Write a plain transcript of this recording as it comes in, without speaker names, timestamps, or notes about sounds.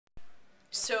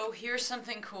So here's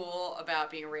something cool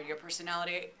about being a radio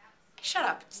personality. Shut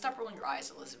up. Stop rolling your eyes,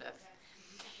 Elizabeth.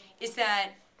 Is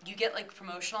that you get like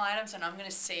promotional items, and I'm going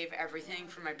to save everything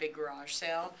for my big garage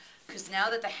sale. Because now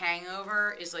that The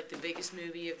Hangover is like the biggest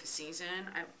movie of the season,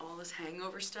 I have all this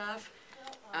hangover stuff.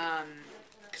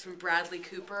 Because when Bradley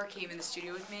Cooper came in the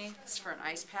studio with me, this is for an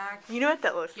ice pack. You know what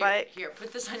that looks like? Here,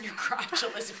 put this on your crotch,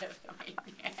 Elizabeth.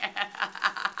 Okay,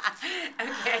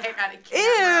 I got a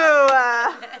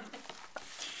camera. Ew!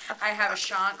 I have a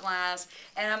shot glass,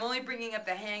 and I'm only bringing up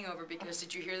The Hangover because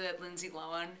did you hear that Lindsay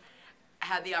Lohan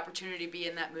had the opportunity to be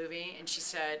in that movie, and she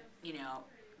said, you know,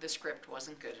 the script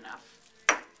wasn't good enough.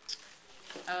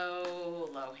 Oh,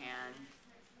 Lohan.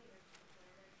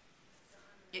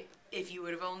 If you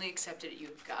would have only accepted it, you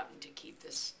would have gotten to keep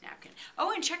this napkin.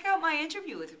 Oh, and check out my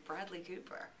interview with Bradley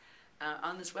Cooper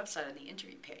on this website on the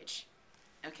interview page.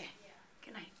 Okay,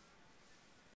 good night.